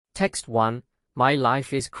Text 1. My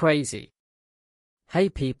life is crazy. Hey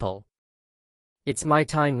people. It's my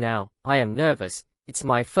time now. I am nervous. It's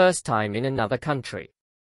my first time in another country.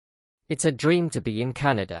 It's a dream to be in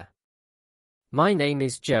Canada. My name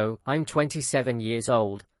is Joe. I'm 27 years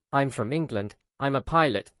old. I'm from England. I'm a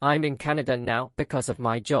pilot. I'm in Canada now because of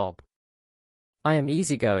my job. I am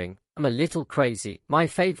easygoing. I'm a little crazy. My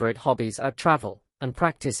favorite hobbies are travel and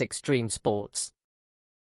practice extreme sports.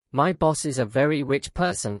 My boss is a very rich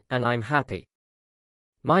person and I'm happy.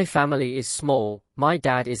 My family is small. My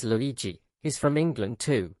dad is Luigi. He's from England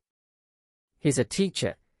too. He's a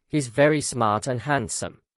teacher. He's very smart and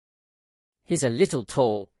handsome. He's a little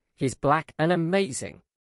tall. He's black and amazing.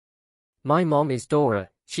 My mom is Dora.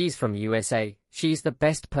 She's from USA. She's the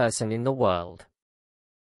best person in the world.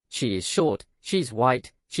 She is short. She's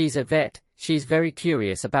white. She's a vet. She's very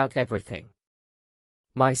curious about everything.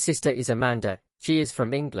 My sister is Amanda. She is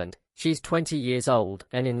from England. She's 20 years old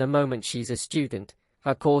and in the moment she's a student.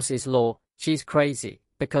 Her course is law. She's crazy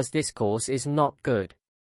because this course is not good.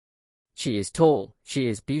 She is tall. She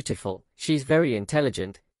is beautiful. She's very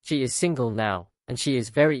intelligent. She is single now and she is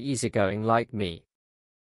very easygoing like me.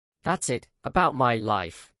 That's it about my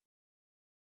life.